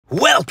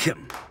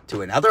Welcome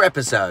to another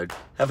episode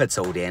of It's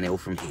All Downhill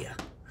From Here.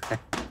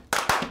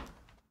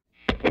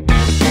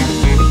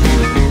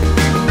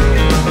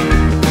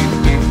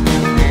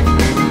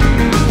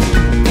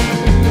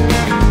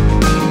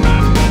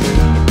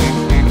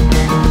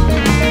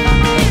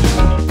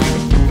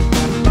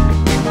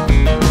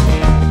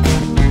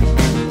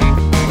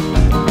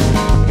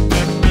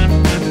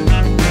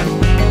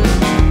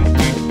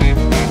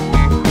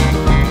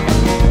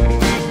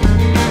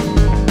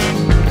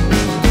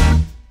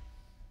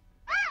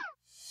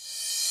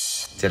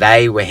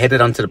 Today we're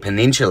headed onto the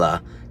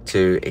peninsula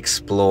to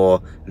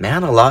explore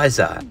Mount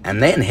Eliza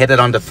and then headed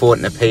onto Fort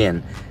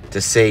Nepean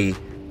to see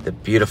the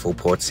beautiful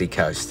Portsea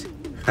coast.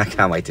 I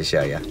can't wait to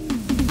show you.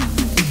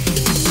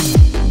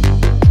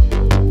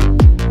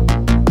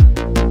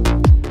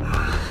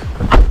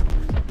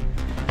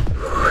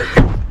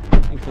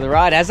 Thanks for the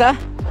ride, Azza.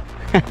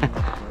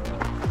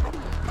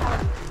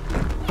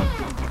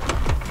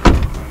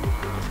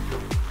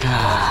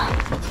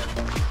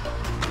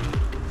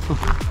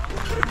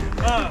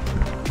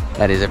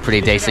 That is a pretty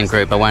decent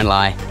group, I won't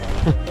lie.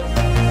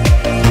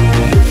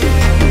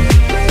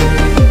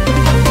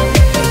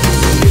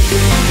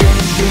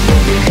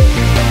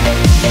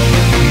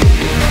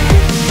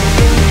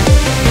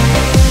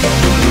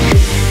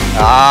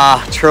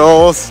 Ah,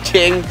 Trolls,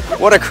 Ching,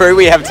 what a crew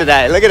we have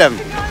today. Look at them.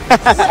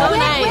 So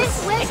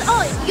nice.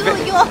 You're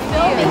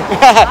filming.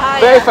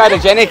 Very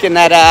photogenic in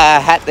that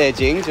hat there,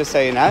 Jing, just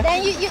so you know.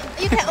 Then you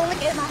can only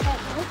get my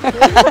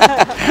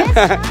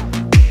head.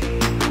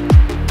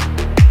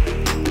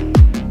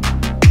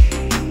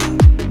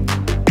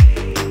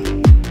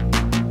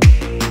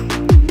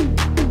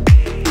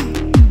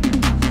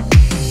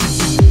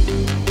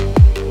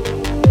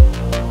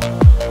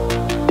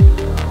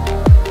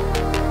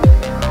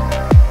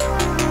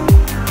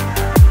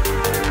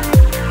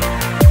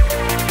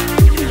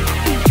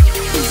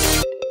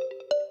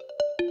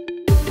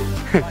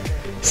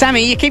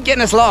 Sammy, you keep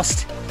getting us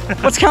lost.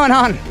 What's going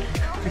on?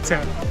 It's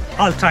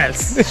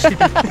AllTrails.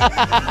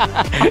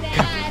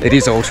 It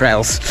is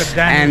AllTrails.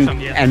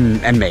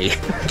 And me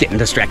getting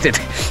distracted.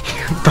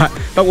 but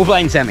we'll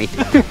blame Sammy.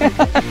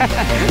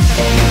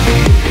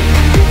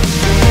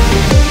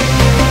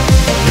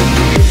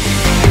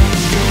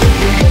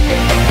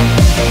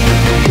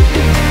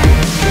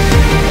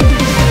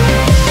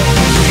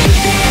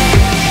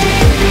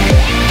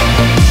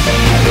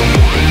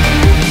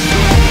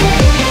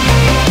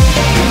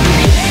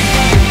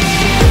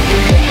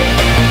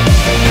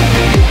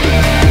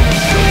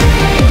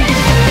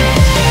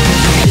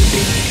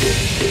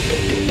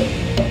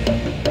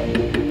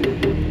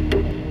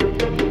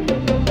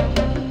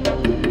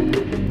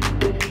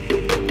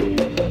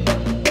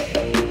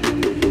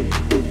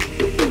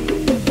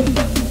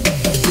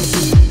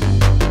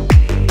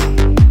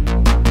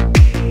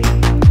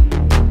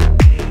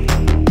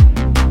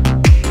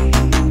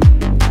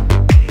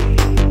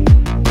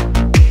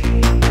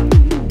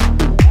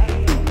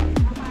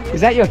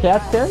 Is that your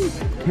couch, Terry?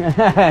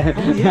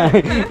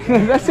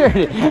 That's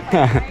already...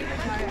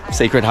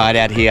 Secret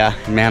hideout here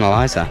in Mount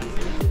Eliza.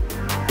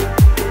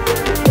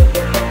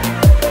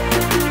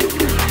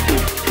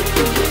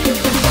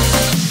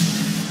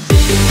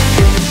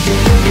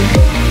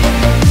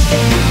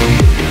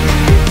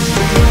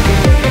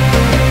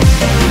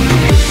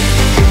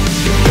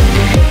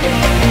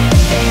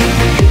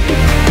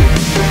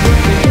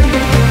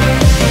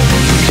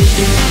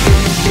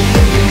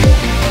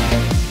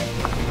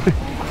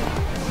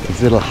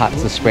 Little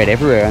huts are spread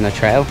everywhere on the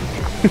trail.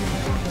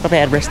 Not a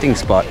bad resting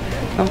spot.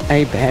 Not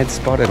a bad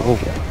spot at all.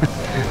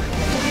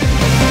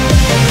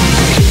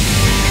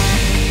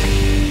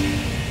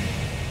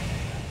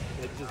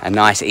 A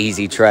nice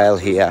easy trail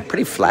here.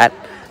 Pretty flat,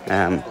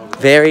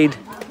 varied,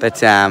 but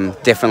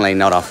definitely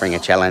not offering a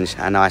challenge.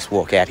 A nice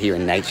walk out here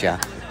in nature.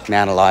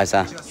 Mount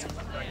Eliza.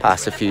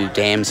 Past a few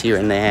dams here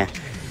and there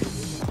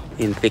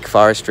in thick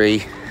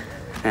forestry.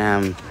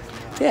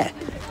 Yeah,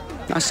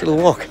 nice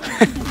little walk.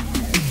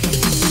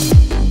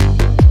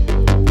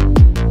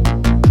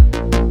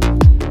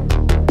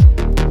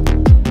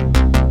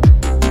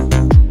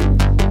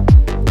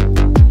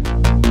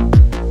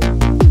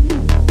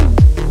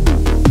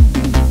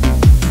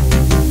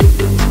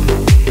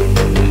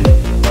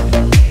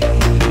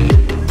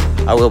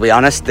 I will be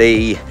honest,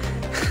 the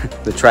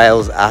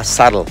trails are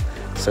subtle,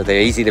 so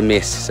they're easy to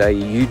miss. So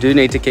you do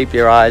need to keep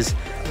your eyes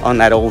on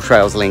that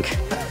AllTrails link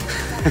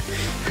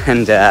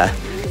and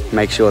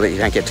make sure that you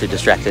don't get too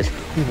distracted.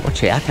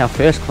 Watch out, our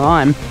first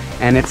climb,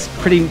 and it's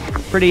pretty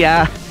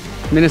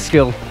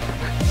minuscule.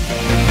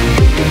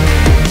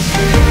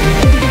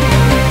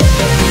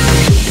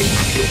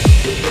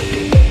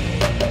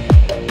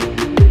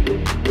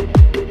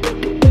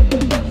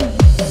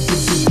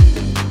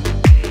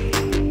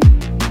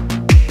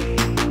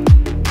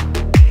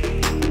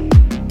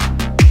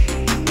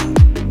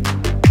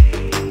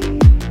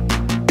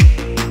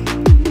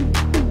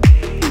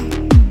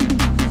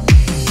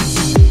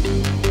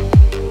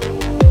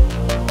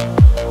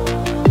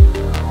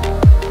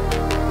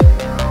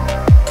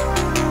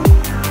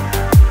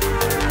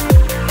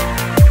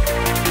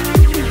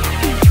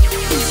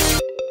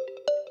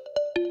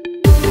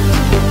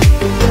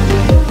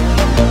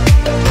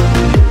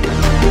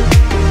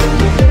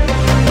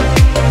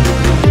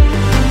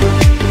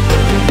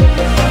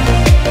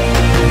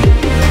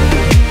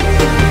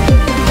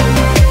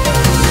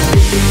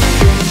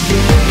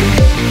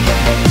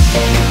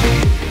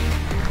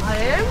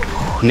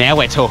 now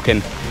we're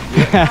talking.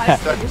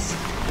 Steps.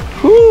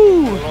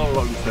 Woo.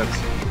 Long steps.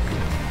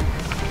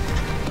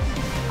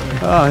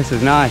 Oh, this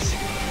is nice.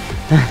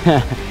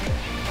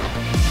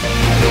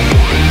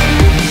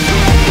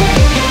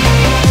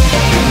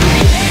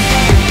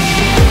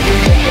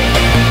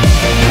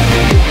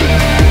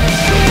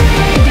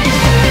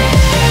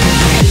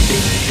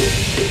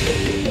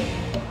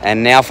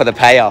 And now for the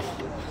payoff.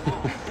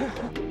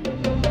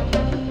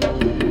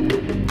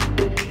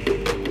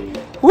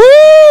 Woo!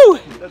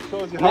 That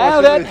shows you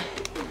how Nailed much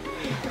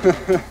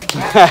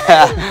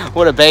it.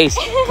 What a beast.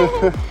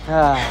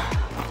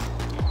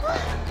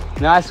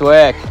 Nice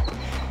work.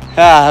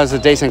 That was a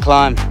decent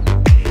climb.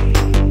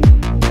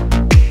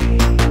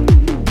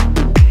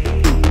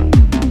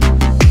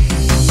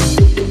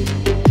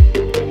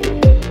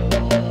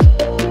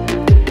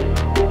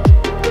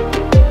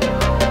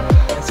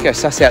 Let's go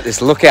suss out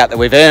this lookout that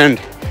we've earned.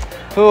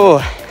 Oh,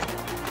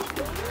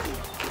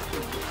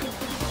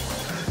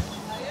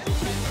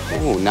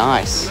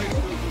 nice.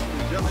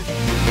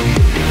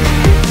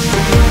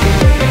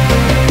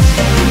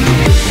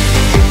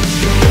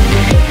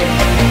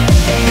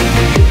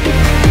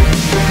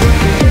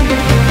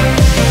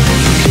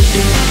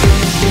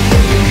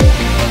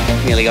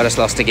 Nearly got us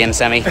lost again,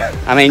 Sammy.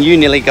 I mean, you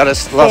nearly got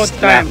us lost.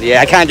 Fourth time.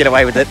 Yeah, I can't get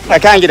away with it. I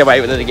can't get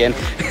away with it again.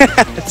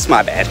 It's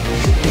my bad.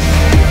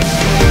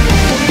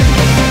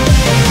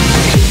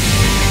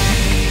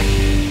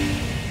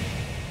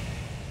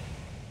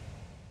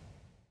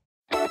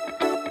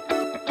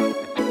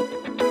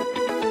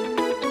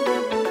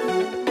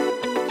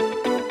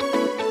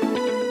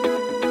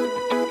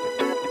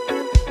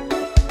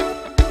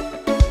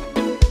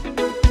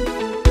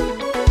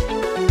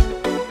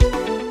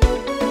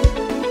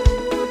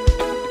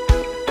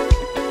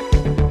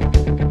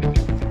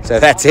 So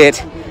that's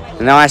it.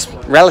 A nice,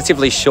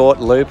 relatively short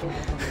loop,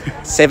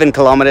 7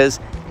 kilometers,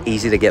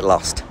 easy to get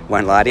lost,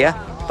 won't lie to you,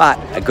 but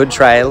a good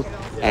trail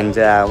and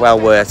well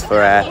worth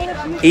for a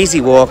easy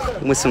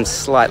walk with some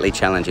slightly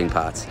challenging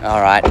parts.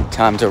 All right,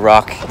 time to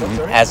rock.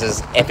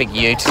 Az's epic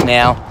ute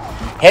now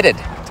headed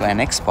to our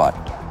next spot,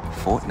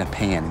 Fort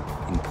Nepean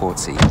in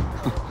Portsea.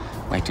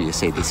 Wait till you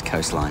see this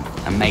coastline,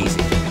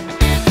 amazing.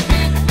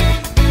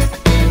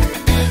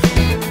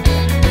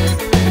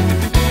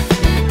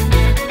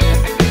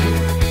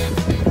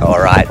 All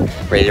right,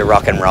 ready to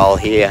rock and roll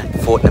here,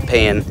 Fort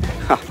Nepean.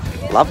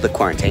 Love the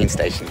quarantine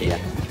station here.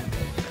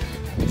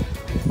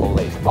 All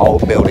these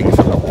old buildings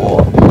from the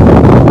war.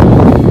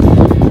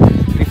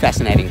 Pretty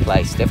fascinating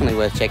place, definitely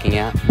worth checking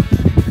out.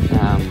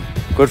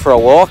 Good for a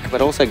walk,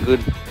 but also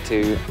good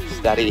to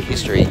study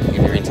history if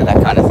you're into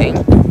that kind of thing.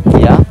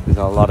 Yeah, there's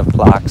a lot of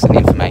plaques and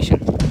information.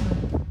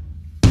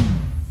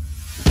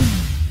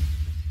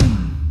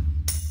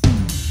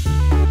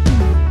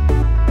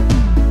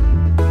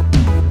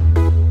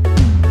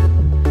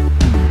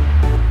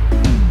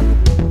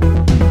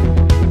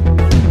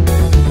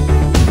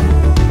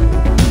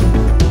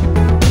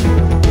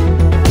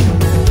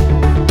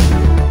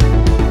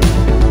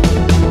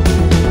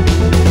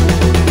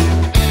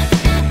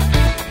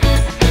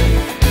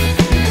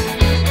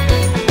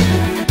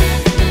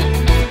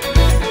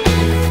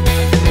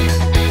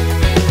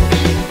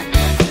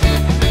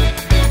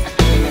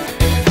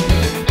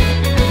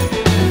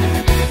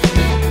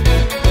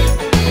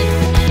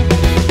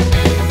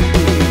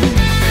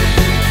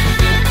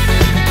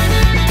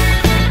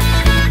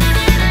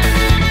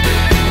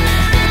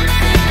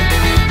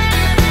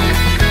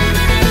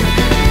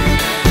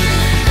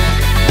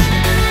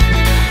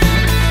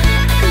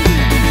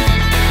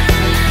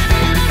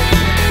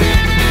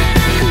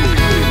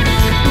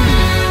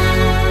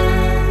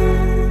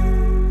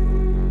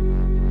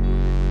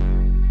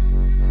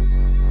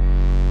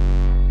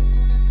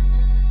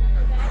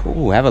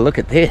 Ooh, have a look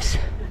at this.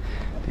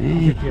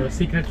 Yeah. Your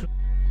secret.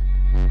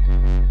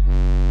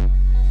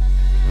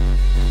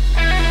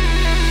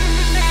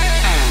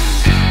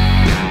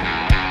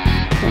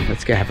 Well,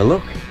 let's go have a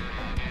look.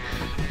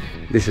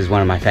 This is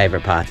one of my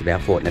favourite parts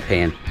about Fort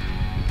Nepean.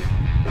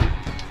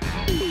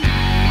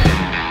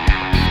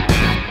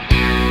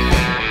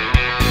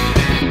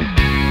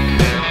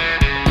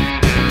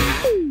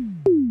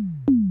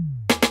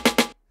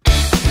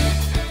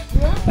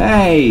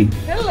 Hey!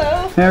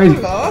 Hello. How are you?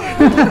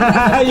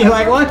 Hello. You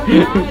like what?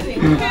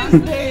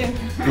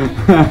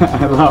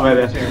 I love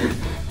it.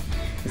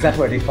 Is that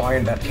where they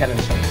find that cannon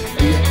shot?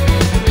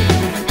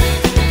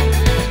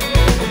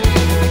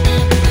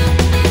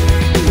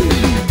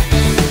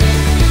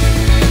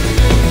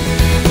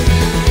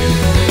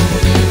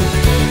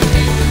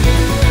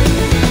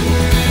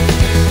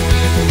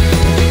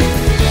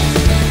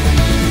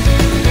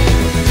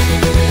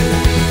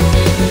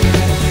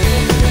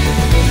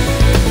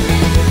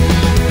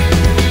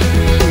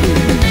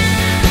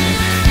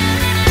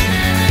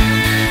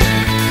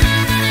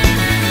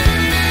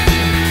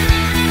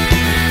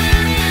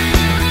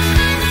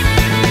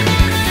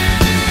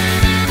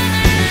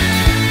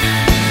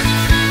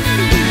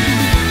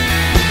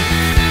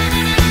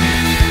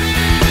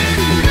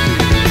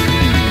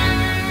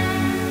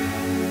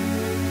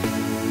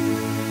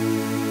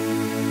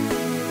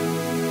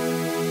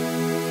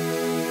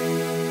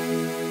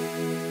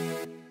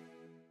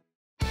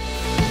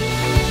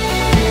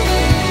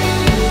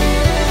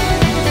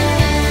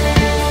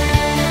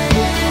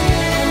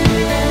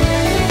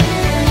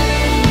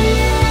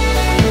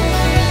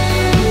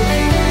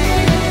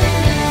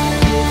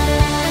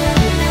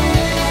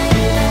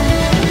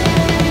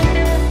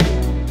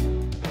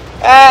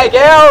 Hey,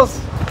 girls!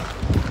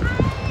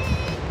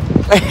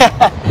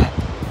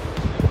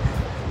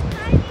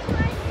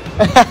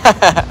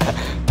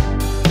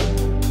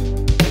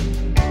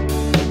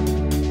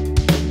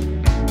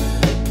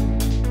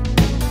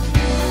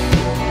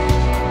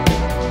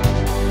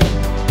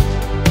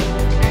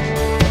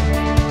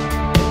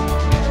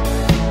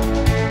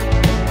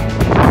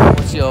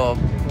 What's your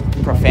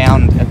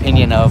profound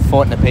opinion of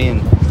Fort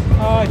Nepean?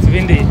 Oh, it's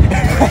windy.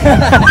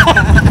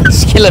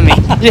 It's killing me.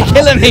 You're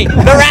killing me.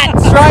 The rat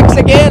strikes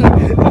again.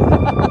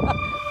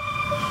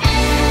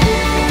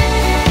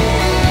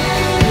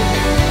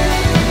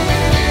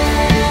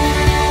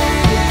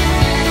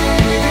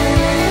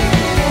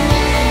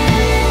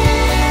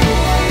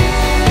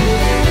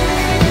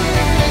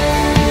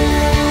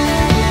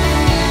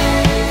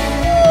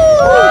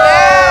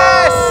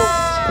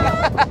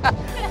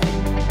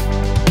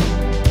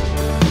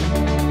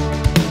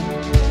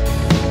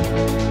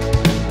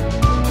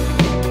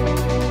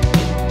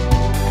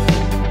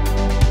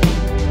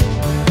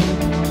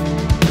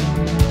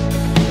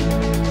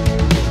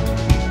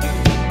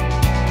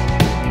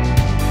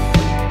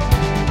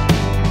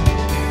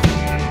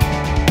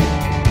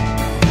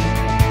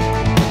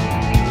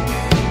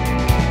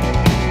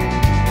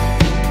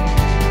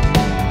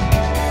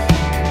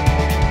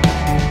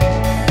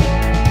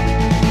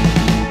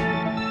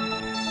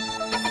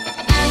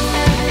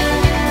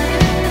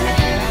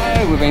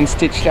 We've been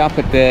stitched up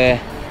at the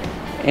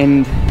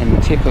end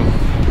and tip of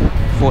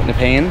Fort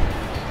Nepean.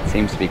 It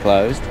seems to be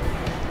closed.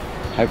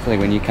 Hopefully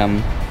when you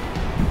come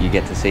you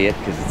get to see it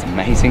because it's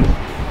amazing.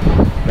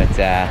 But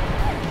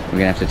we're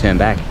gonna have to turn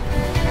back.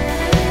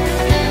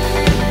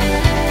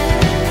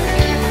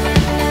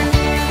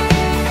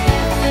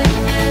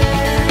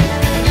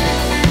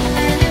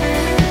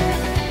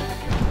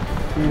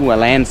 Ooh, a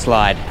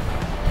landslide.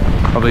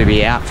 Probably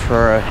be out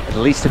for at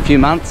least a few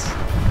months.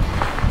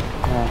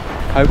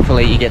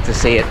 Hopefully you get to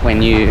see it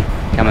when you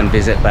come and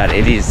visit, but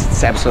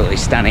it's absolutely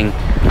stunning.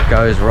 It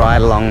goes right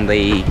along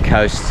the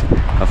coast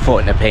of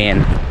Fort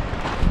Nepean.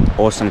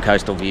 Awesome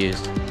coastal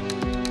views.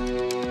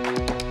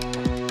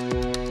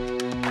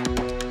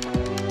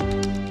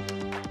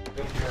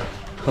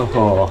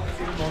 Oh,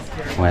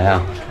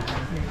 wow.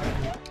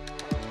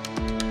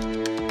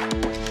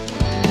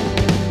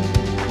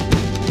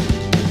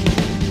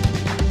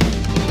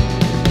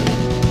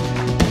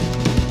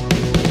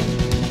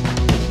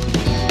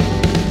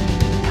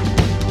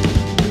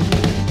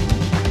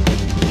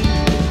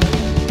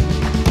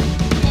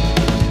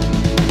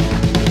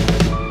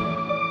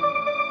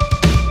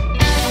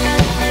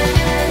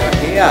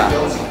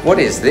 What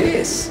is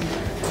this?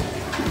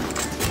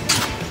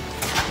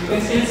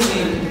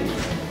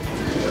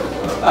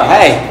 Oh,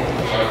 hey.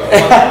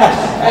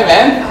 Hey,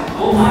 man.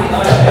 Oh my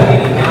God.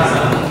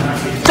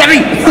 Sammy!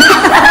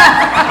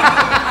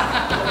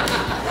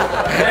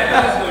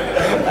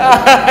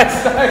 That's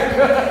so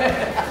good.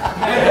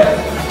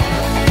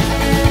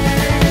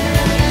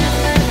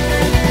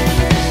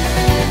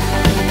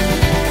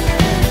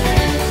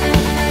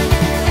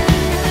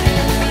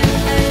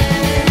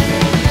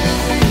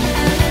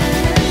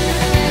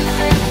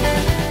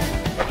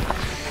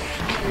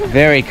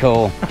 Very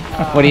cool.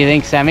 What do you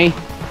think, Sammy?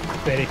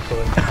 Very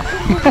cool.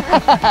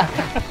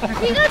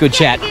 Good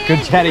chat.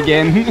 Good chat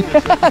again.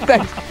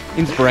 Thanks.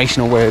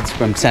 Inspirational words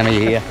from Sammy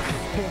here.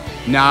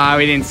 No,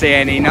 we didn't see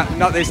any.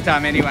 Not this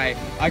time anyway.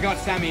 I got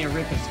Sammy a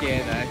ripper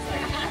scare though.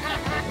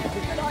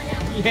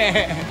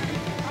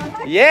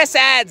 Yeah. Yes,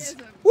 ads.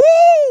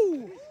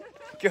 Woo!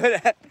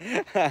 Good.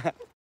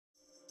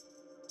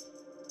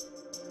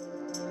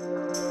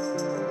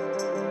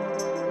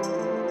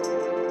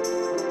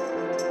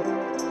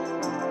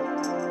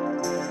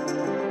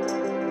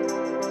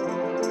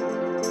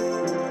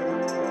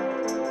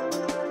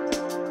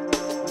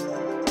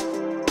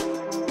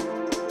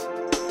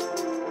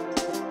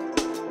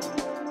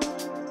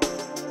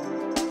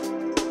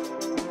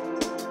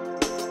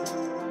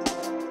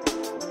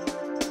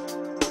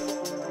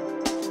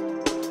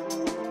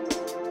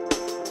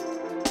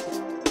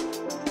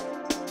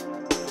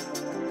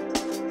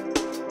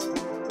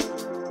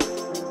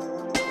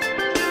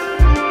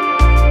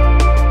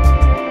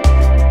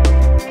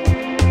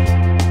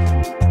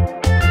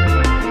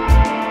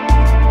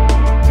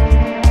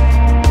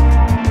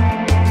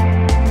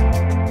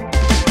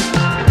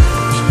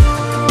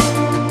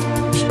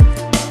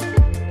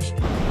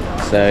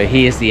 So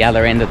here's the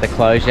other end of the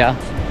closure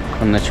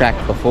from the track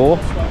before.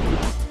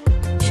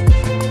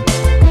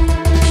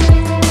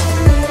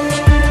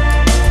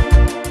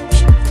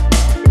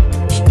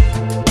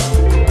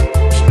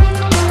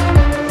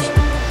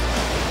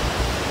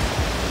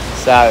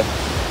 So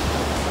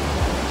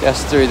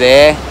just through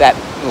there, that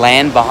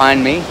land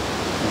behind me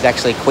is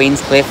actually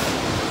Queenscliff.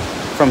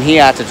 From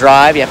here to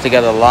drive, you have to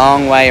go the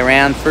long way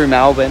around through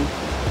Melbourne.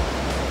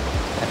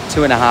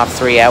 2.5,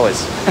 3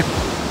 hours.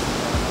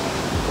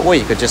 Or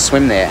you could just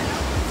swim there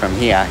from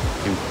here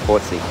in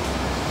Portsea.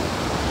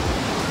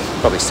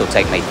 Probably still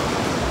take me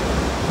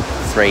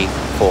 3,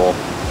 4,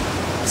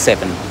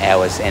 7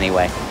 hours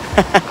anyway.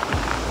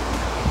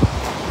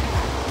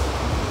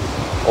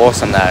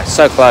 Awesome though,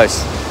 so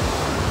close.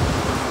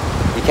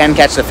 can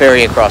catch the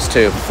ferry across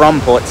too, from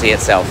Portsea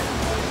itself.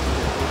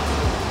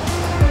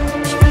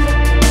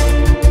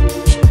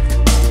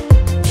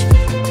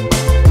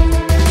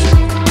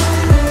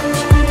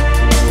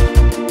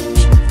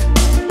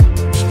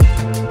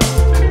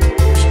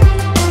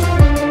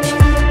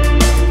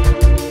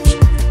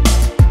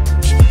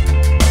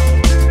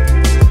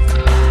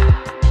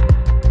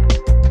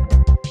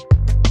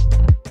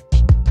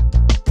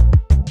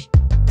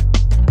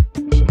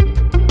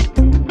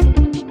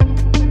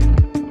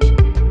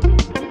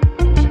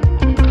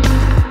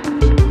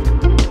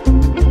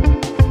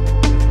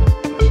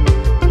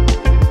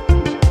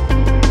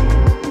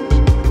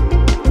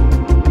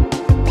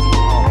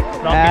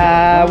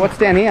 What's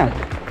down here?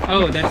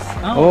 Oh,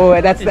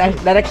 that's...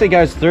 That actually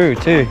goes through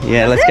too.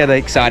 Yeah, let's go the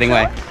exciting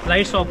way.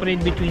 Lights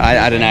operate between...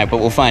 I don't know, but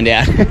we'll find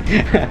out.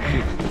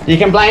 You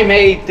can blame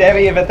me,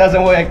 Debbie, if it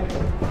doesn't work.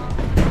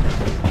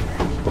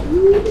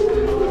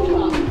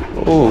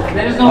 Ooh.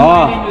 There is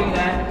no point in doing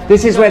that.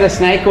 This is where the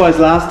snake was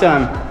last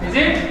time. Is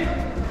it?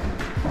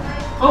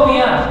 Oh,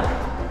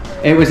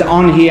 yeah. It was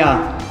on here.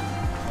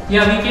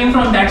 Yeah, we came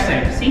from that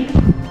side. See?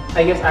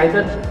 I guess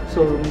either.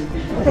 So...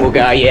 We'll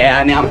go,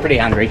 yeah, now I'm pretty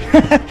hungry.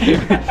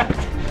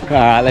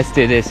 Alright, let's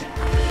do this.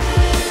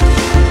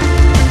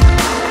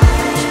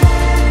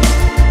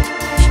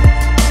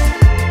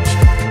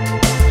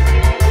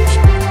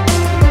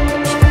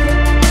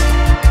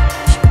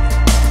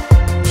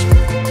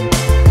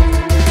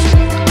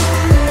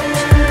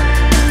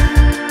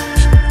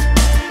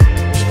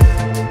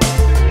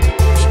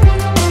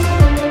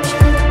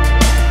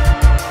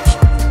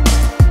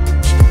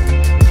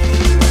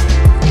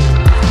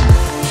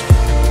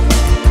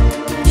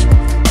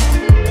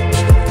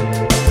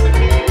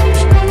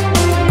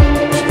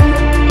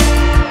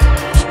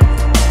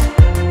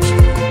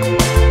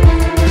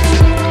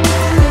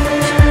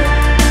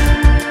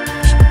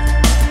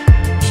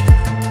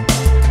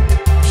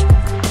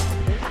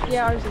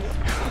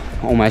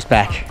 Almost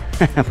back.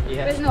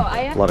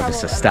 A lot of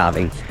us are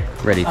starving,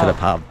 ready for the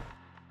pub.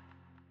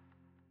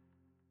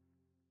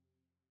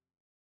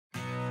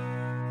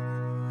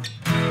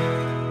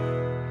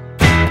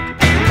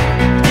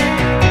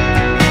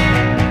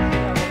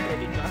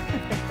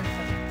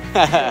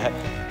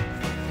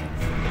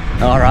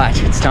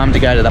 Alright, it's time to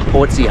go to the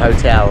Portsea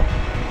Hotel.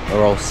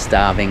 We're all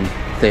starving,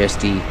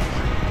 thirsty.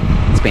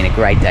 It's been a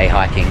great day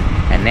hiking,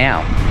 and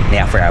now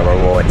for our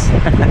rewards.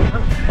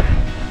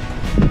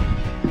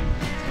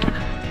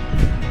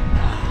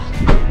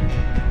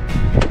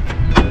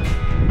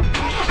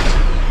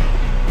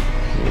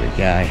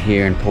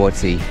 Here in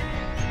Portsea.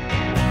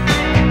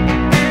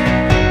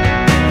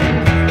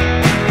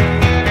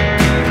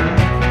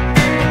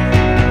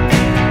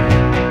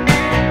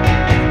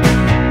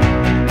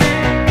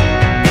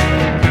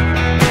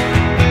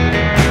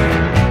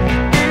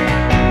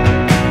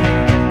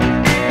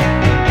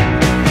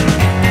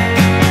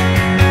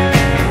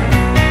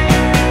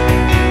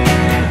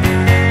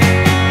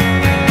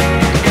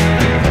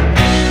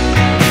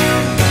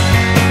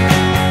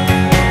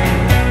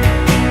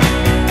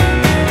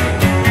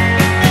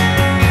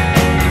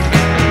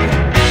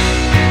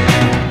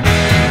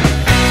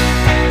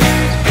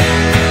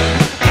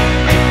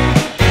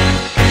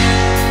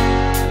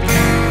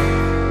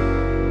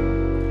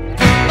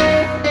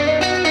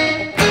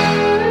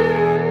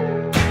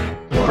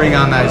 Bring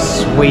on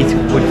those sweet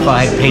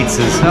wood-fired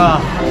pizzas. Oh.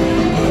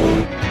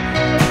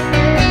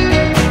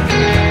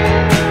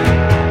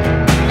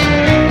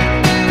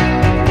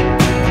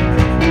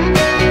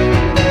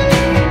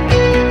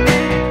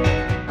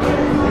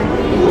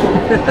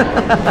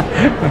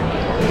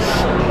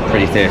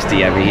 Pretty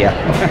thirsty over here.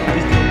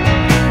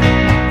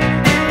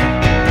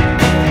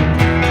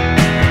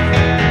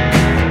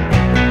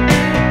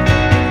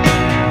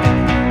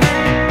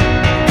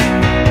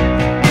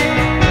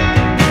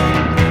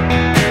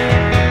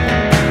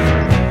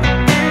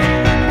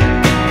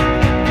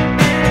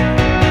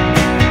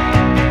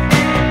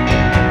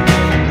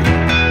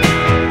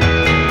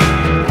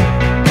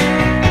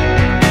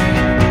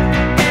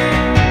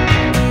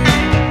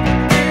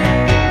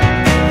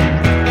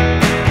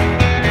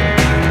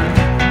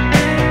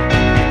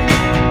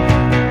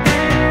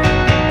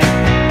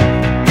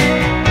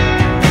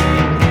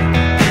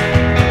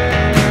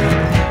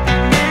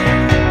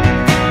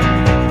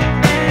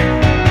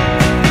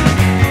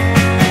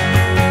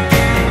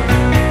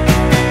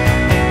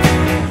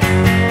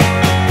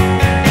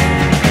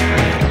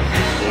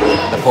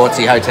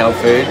 Portsea Hotel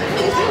food.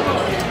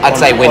 I'd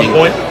say winning.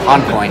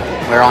 On point.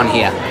 We're on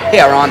here.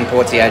 Here on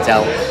Portsea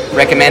Hotel.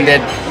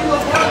 Recommended.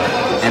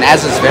 And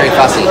Az is very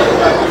fussy.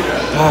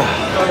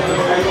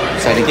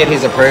 So to get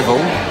his approval...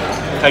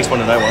 Takes one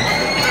to know one.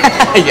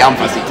 Yeah, I'm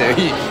fussy too.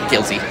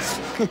 Guilty.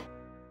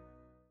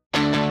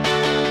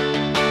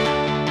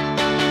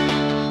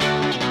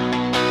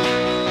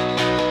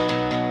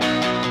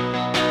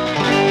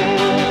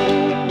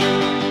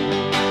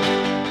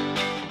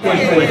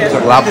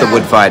 Love the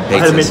wood-fired pizzas. I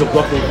had a mental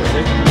block there for a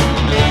second.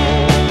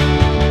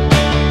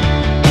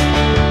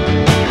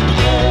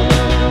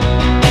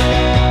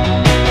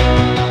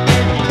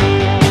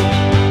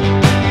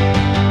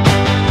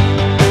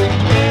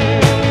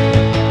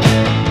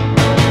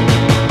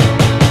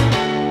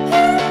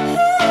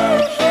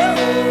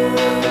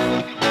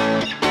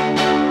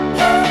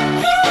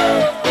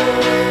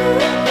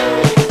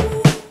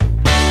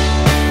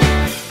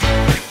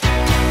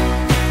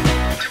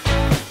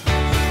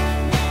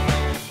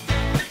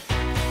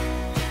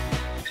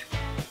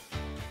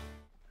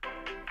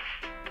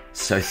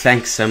 So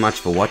thanks so much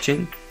for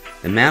watching.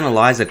 The Mount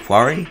Eliza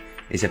Quarry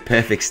is a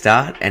perfect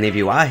start, and if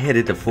you are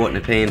headed to Fort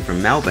Nepean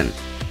from Melbourne,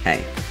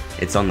 hey,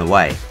 it's on the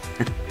way.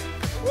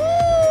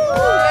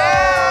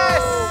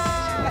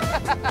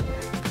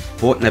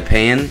 Fort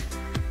Nepean,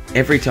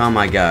 every time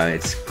I go,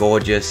 it's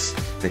gorgeous,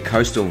 the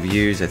coastal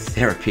views are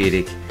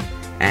therapeutic,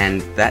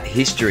 and that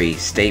history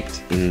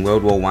steeped in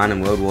World War I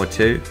and World War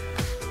II,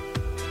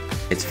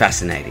 it's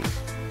fascinating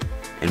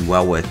and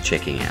well worth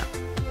checking out.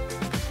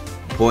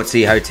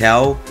 Portsea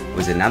Hotel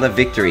was another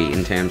victory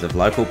in terms of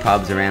local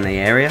pubs around the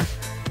area,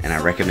 and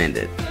I recommend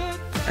it,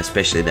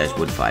 especially those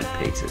wood-fired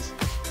pizzas.